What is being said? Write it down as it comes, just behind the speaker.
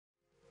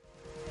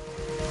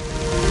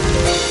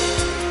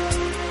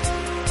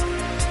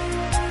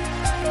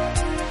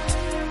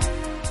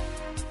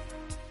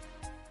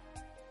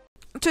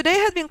today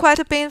had been quite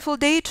a painful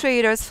day,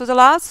 traders. For the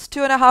last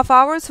 2.5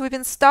 hours, we've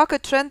been stuck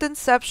at trend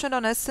inception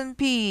on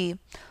S&P.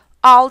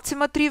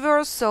 Ultimate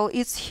reversal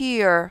is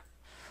here.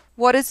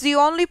 What is the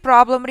only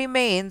problem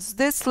remains?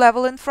 This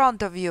level in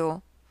front of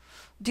you.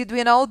 Did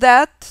we know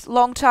that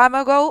long time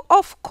ago?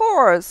 Of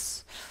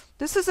course.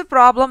 This is a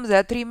problem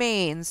that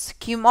remains.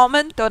 Key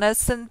moment on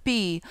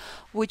S&P,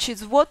 which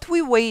is what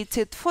we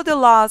waited for the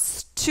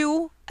last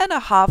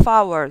 2.5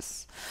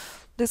 hours.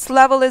 This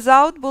level is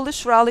out,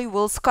 bullish rally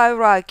will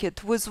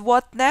skyrocket. With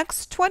what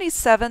next?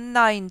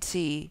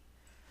 2790.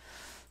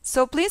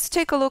 So please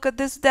take a look at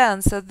this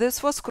dance, as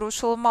this was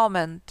crucial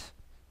moment.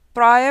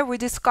 Prior we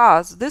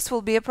discussed this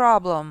will be a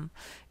problem.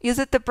 Is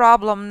it a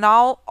problem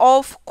now?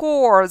 Of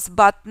course,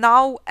 but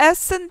now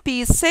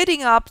S&P is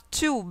setting up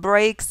to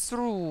break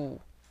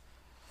through.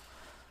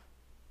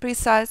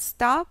 Precise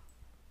stop,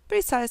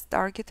 precise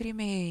target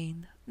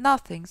remain.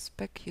 Nothing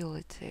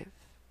speculative.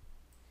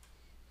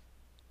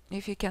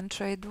 If you can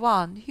trade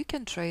one, you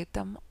can trade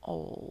them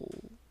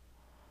all.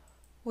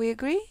 We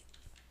agree?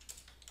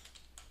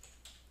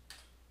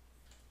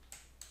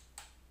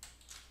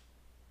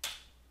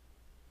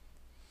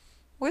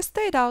 We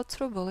stayed out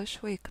through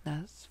bullish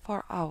weakness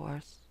for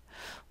hours.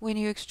 We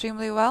knew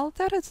extremely well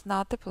that it's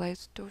not the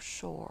place to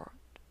short.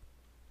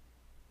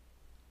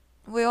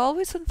 We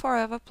always and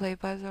forever play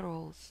by the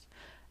rules,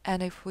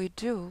 and if we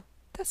do,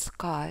 the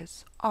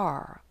skies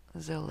are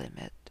the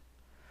limit.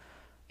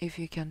 If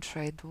you can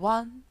trade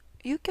one,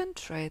 you can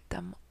trade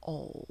them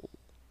all.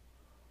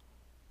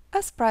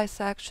 As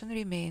price action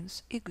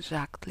remains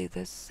exactly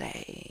the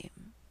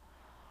same.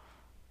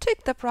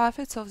 Take the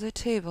profits off the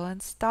table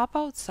and stop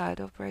outside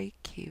of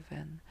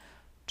break-even.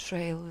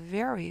 Trail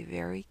very,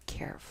 very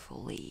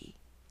carefully.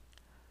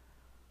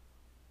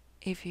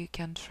 If you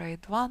can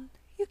trade one,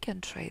 you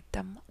can trade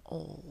them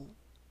all.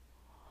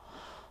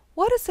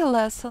 What is the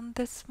lesson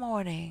this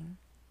morning?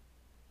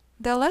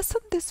 The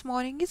lesson this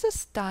morning is a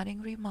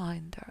stunning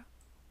reminder.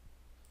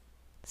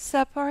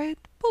 Separate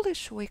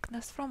bullish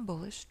weakness from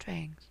bullish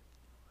strength.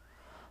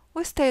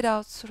 We stayed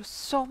out through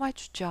so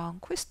much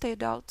junk, we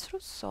stayed out through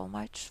so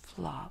much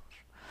fluff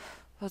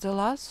for the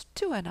last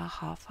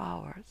 2.5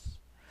 hours.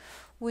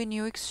 We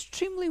knew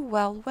extremely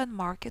well when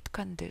market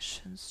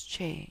conditions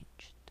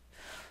changed.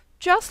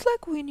 Just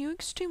like we knew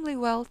extremely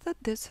well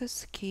that this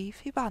is key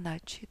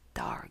Fibonacci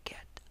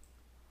target.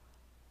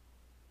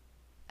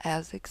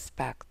 As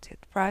expected,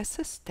 price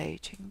is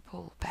staging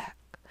pullback.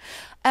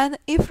 And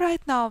if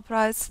right now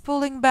price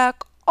pulling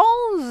back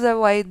all the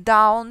way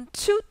down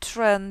to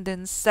trend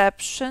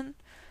inception,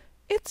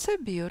 it's a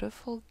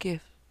beautiful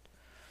gift.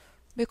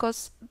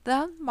 Because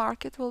then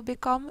market will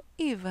become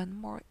even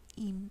more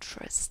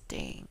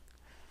interesting.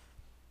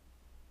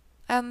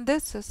 And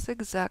this is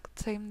exact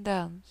same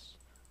dance,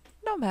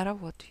 no matter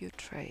what you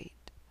trade.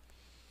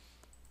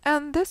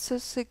 And this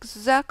is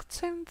exact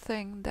same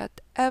thing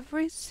that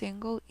every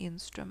single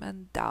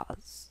instrument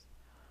does.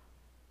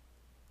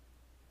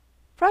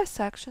 Price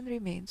action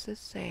remains the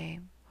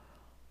same,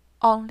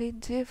 only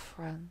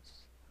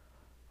difference,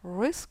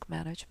 risk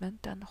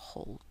management and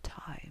hold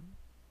time.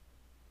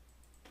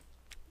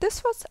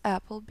 This was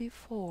Apple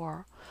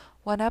before,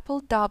 when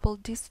Apple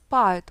doubled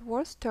despite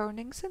worst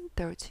earnings in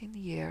 13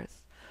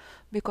 years.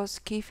 Because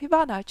key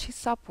Fibonacci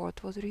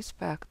support was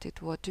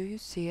respected. What do you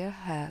see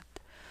ahead?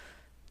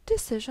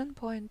 Decision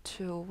point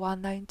to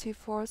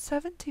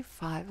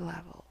 194.75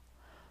 level.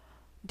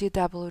 Did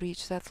Apple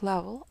reach that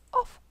level?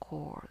 Of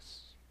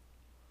course.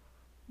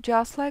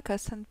 Just like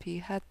S&P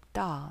had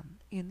done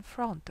in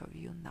front of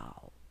you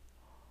now.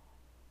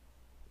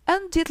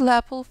 And did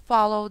Apple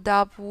followed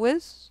up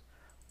with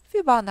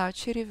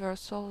Fibonacci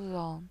reversal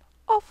zone?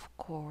 Of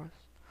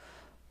course.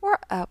 Where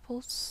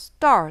Apple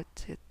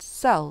started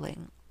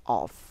selling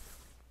off.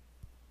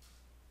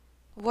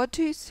 What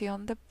do you see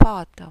on the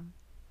bottom?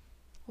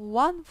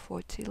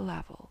 140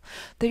 level.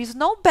 There is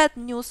no bad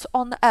news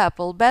on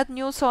Apple. Bad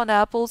news on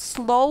Apple.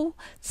 Slow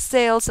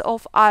sales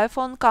of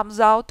iPhone comes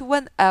out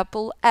when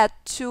Apple at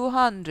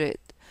 200.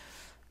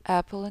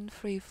 Apple in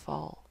free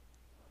fall.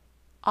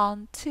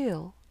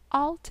 Until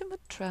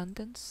ultimate trend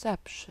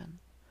inception.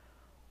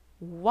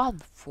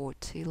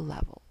 140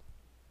 level.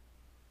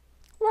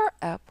 Where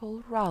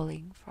Apple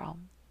rallying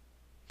from?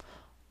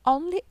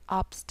 Only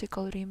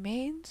obstacle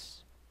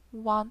remains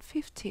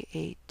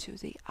 158 to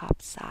the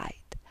upside.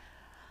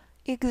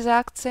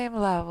 Exact same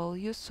level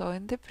you saw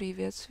in the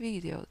previous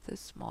video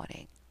this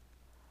morning.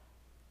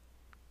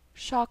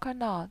 Shock or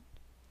not?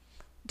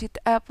 Did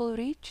Apple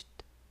reach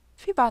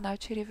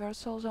Fibonacci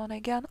reversal zone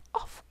again?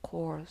 Of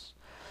course.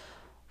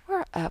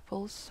 Where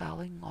Apple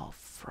selling off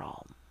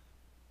from?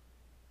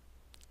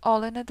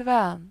 All in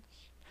advance.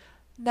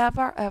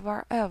 Never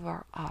ever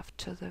ever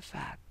after the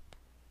fact.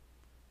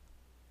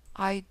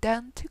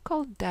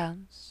 Identical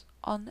dance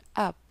on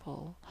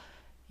Apple.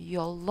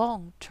 Your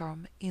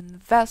long-term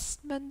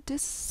investment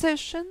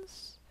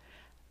decisions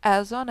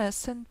as on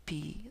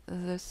S&P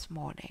this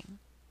morning.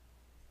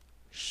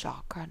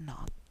 Shock or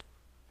not?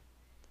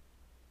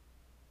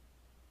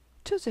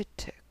 To the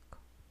tick.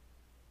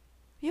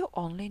 You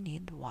only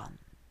need one.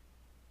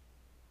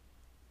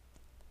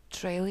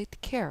 trail it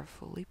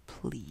carefully,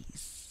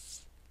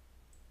 please.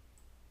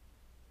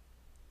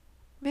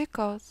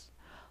 Because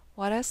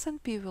what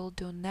S&P will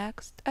do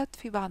next at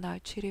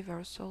Fibonacci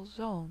reversal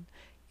zone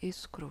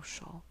is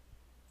crucial.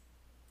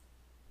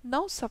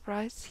 No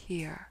surprise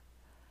here.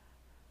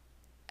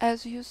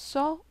 As you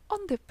saw on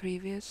the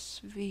previous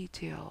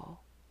video,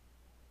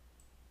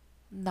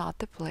 not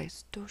the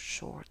place to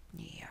short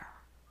near.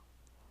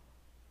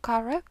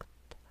 Correct?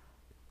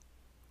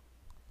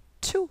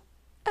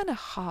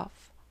 2.5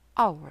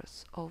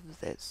 hours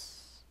of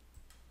this.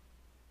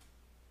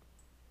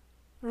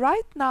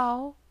 Right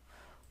now,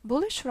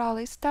 bullish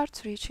rally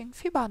starts reaching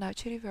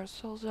Fibonacci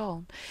reversal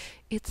zone.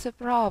 It's a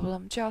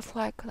problem, just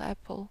like an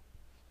apple.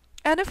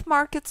 And if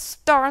market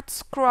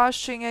starts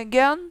crashing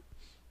again,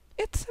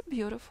 it's a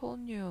beautiful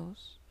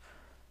news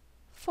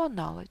for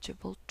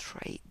knowledgeable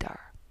trader.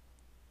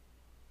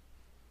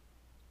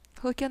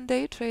 Who can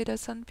day trade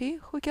S&P?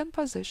 Who can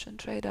position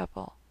trade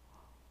Apple?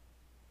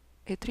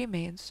 It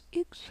remains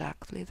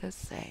exactly the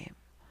same.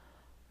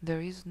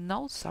 There is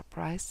no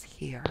surprise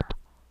here.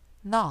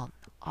 None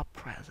are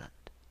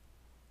present.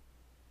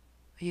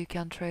 You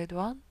can trade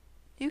one,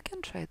 you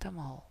can trade them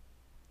all.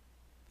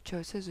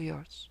 Choice is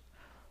yours.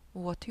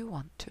 What you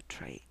want to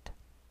trade.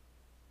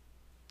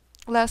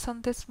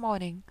 Lesson this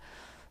morning.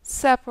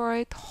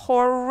 Separate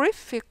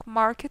horrific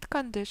market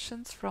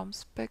conditions from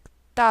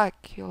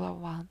spectacular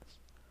ones.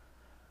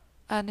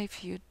 And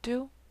if you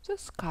do, the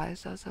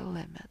skies are the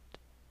limit.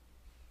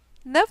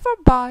 Never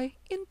buy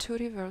into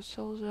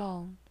reversal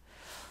zone.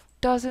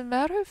 Doesn't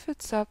matter if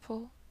it's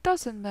Apple,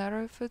 doesn't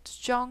matter if it's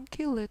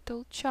junky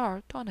little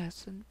chart on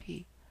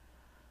S&P.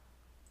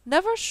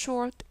 Never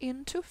short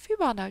into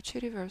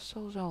Fibonacci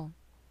reversal zone.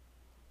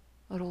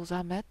 Rules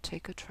are met,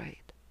 take a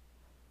trade.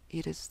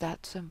 It is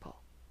that simple.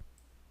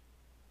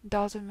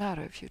 Doesn't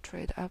matter if you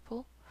trade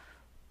Apple,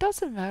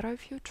 doesn't matter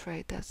if you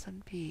trade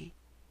S&P.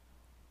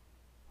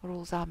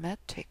 Rules are met,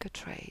 take a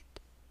trade.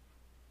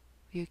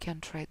 You can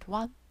trade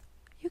one,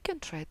 you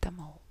can trade them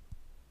all.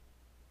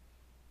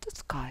 The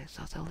skies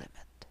are the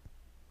limit.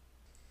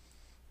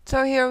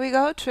 So here we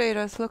go,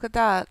 traders. Look at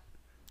that.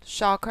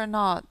 Shock or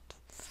not.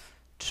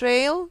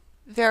 Trail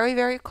very,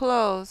 very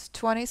close.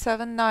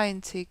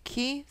 2790.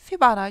 Key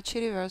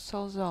Fibonacci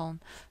reversal zone.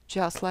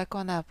 Just like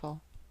on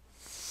Apple.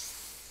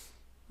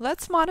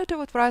 Let's monitor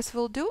what price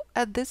will do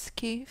at this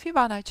key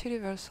Fibonacci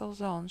reversal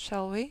zone,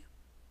 shall we?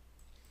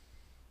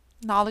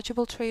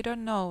 Knowledgeable trader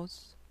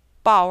knows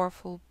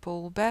powerful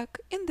pullback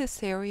in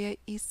this area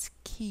is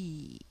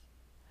key.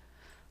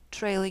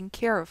 Trailing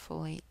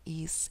carefully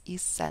is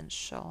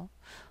essential.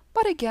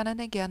 But again and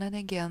again and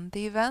again,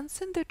 the events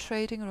in the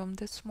trading room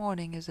this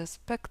morning is a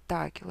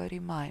spectacular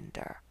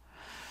reminder.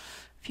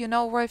 If you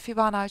know where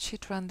Fibonacci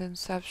Trend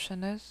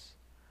Inception is,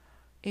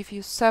 if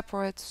you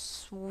separate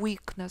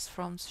weakness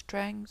from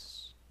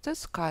strength, the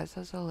skies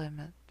are the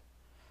limit.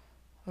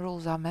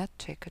 Rules are met,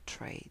 take a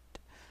trade.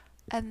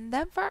 And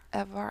never,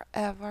 ever,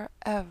 ever,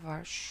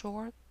 ever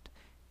short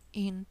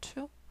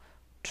into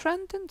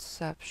Trend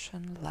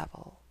Inception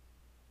level.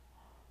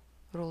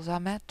 Rules are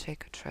met,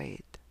 take a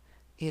trade.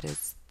 It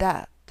is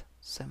that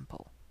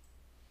simple.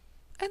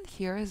 And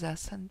here is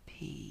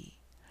S&P.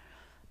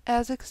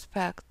 As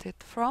expected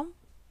from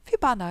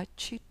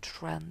Fibonacci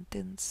Trend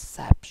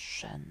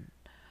Inception.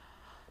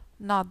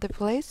 Not the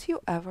place you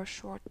ever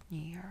short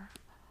near.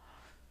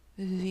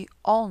 The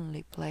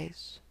only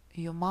place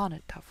you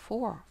monitor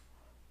for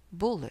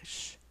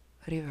bullish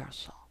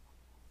reversal.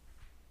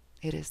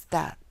 It is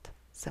that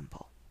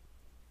simple.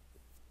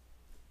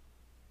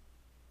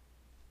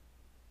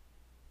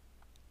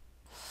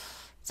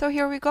 So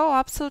here we go,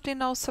 absolutely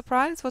no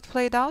surprise what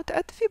played out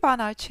at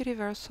Fibonacci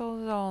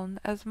reversal zone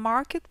as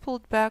market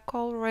pulled back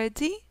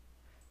already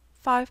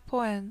 5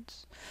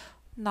 points.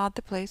 Not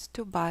the place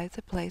to buy,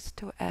 the place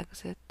to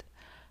exit.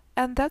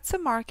 And that's the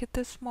market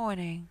this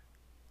morning,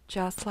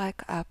 just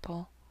like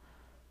Apple.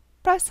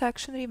 Price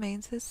action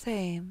remains the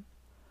same.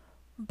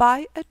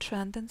 Buy a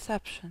trend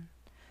inception,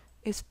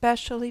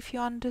 especially if you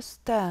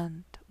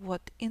understand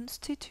what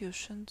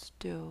institutions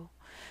do,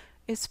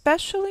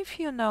 especially if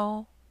you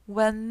know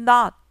when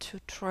not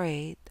to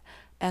trade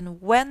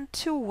and when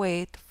to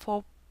wait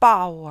for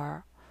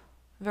power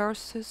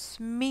versus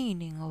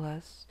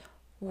meaningless,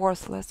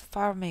 worthless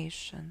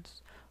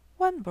formations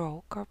when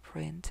broker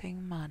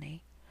printing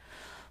money.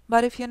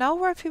 But if you know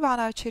where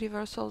Fibonacci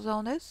reversal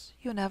zone is,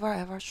 you never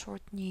ever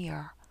short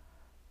near.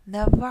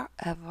 Never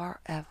ever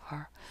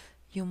ever.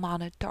 You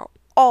monitor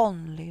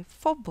only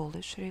for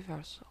bullish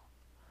reversal.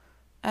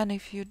 And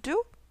if you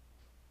do,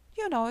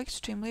 you know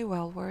extremely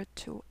well where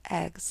to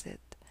exit.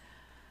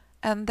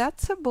 And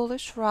that's a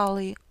bullish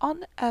rally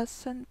on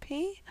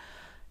S&P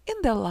in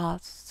the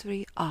last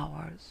 3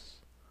 hours.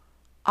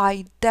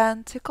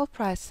 Identical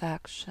price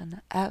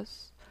action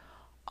as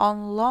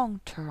on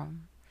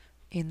long-term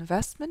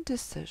investment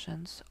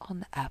decisions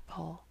on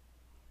Apple.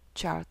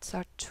 Charts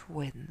are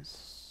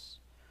twins.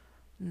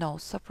 No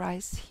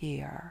surprise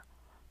here.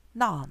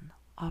 None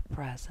are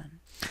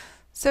present.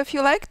 So if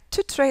you like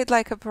to trade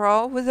like a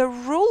pro with a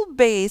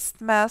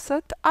rule-based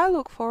method, I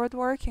look forward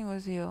working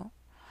with you.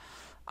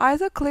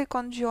 Either click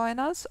on Join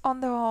Us on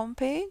the home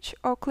page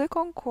or click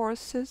on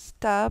Courses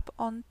tab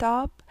on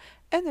top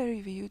and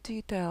review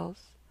details.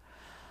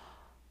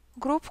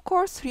 Group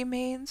course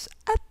remains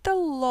at the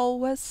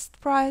lowest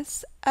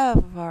price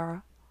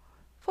ever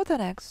for the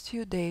next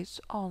few days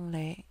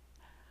only,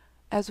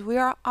 as we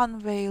are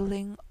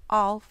unveiling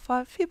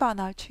Alpha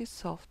Fibonacci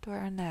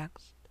software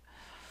next,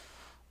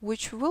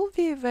 which will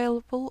be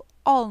available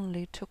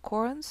only to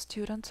current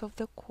students of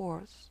the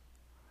course.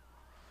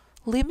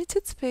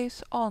 Limited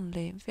space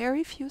only,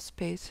 very few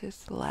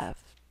spaces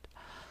left.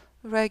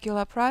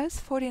 Regular price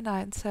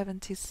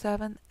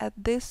 $49.77, at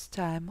this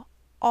time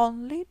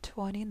only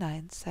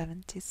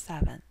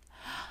 $29.77.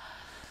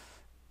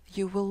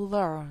 You will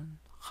learn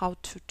how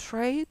to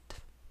trade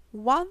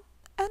one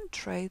and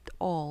trade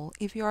all.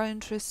 If you are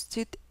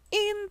interested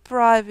in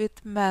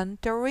private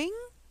mentoring,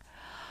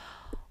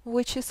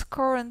 which is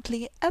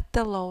currently at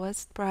the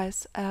lowest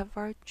price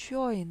ever,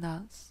 join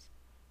us,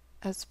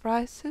 as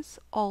prices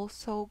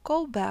also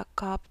go back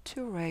up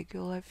to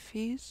regular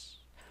fees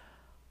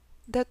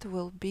that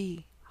will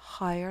be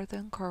higher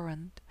than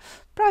current.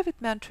 Private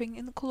mentoring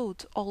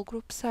includes all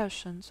group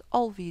sessions,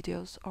 all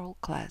videos, all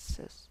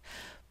classes.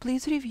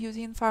 Please review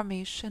the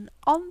information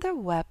on the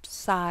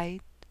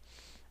website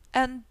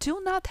and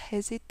do not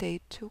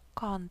hesitate to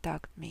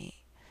contact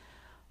me.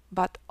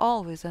 But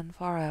always and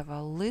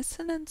forever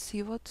listen and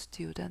see what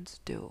students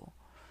do,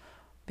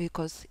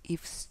 because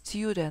if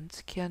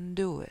students can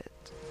do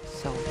it,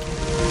 so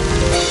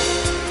can you.